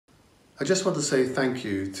I just want to say thank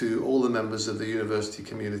you to all the members of the university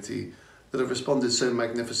community that have responded so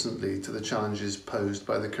magnificently to the challenges posed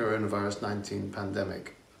by the coronavirus-19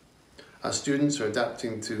 pandemic. Our students are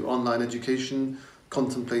adapting to online education,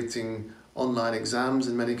 contemplating online exams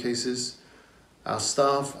in many cases. Our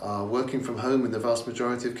staff are working from home in the vast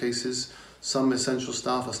majority of cases. Some essential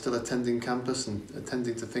staff are still attending campus and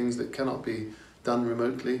attending to things that cannot be done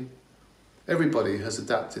remotely. Everybody has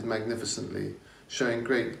adapted magnificently, showing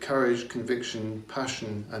great courage, conviction,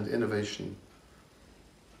 passion and innovation.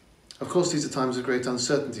 Of course, these are times of great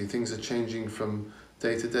uncertainty. Things are changing from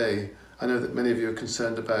day to day. I know that many of you are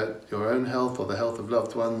concerned about your own health or the health of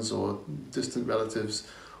loved ones or distant relatives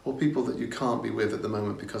or people that you can't be with at the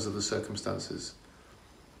moment because of the circumstances.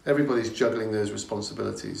 Everybody's juggling those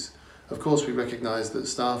responsibilities. Of course, we recognise that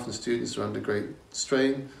staff and students are under great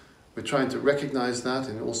strain. We're trying to recognise that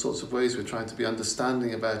in all sorts of ways. We're trying to be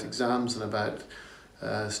understanding about exams and about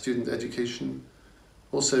student education.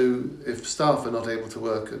 Also, if staff are not able to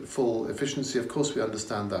work at full efficiency, of course we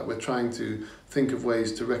understand that. We're trying to think of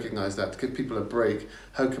ways to recognise that, to give people a break.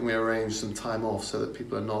 How can we arrange some time off so that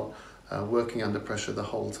people are not working under pressure the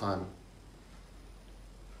whole time?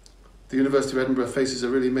 The University of Edinburgh faces a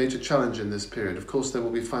really major challenge in this period. Of course, there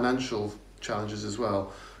will be financial challenges as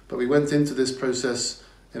well, but we went into this process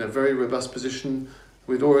in a very robust position.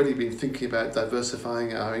 We'd already been thinking about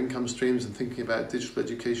diversifying our income streams and thinking about digital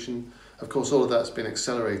education. Of course, all of that's been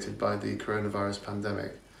accelerated by the coronavirus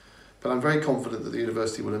pandemic. But I'm very confident that the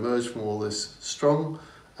university will emerge from all this strong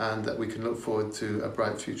and that we can look forward to a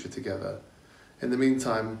bright future together. In the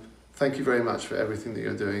meantime, thank you very much for everything that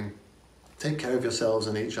you're doing. Take care of yourselves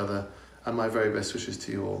and each other, and my very best wishes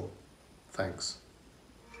to you all. Thanks.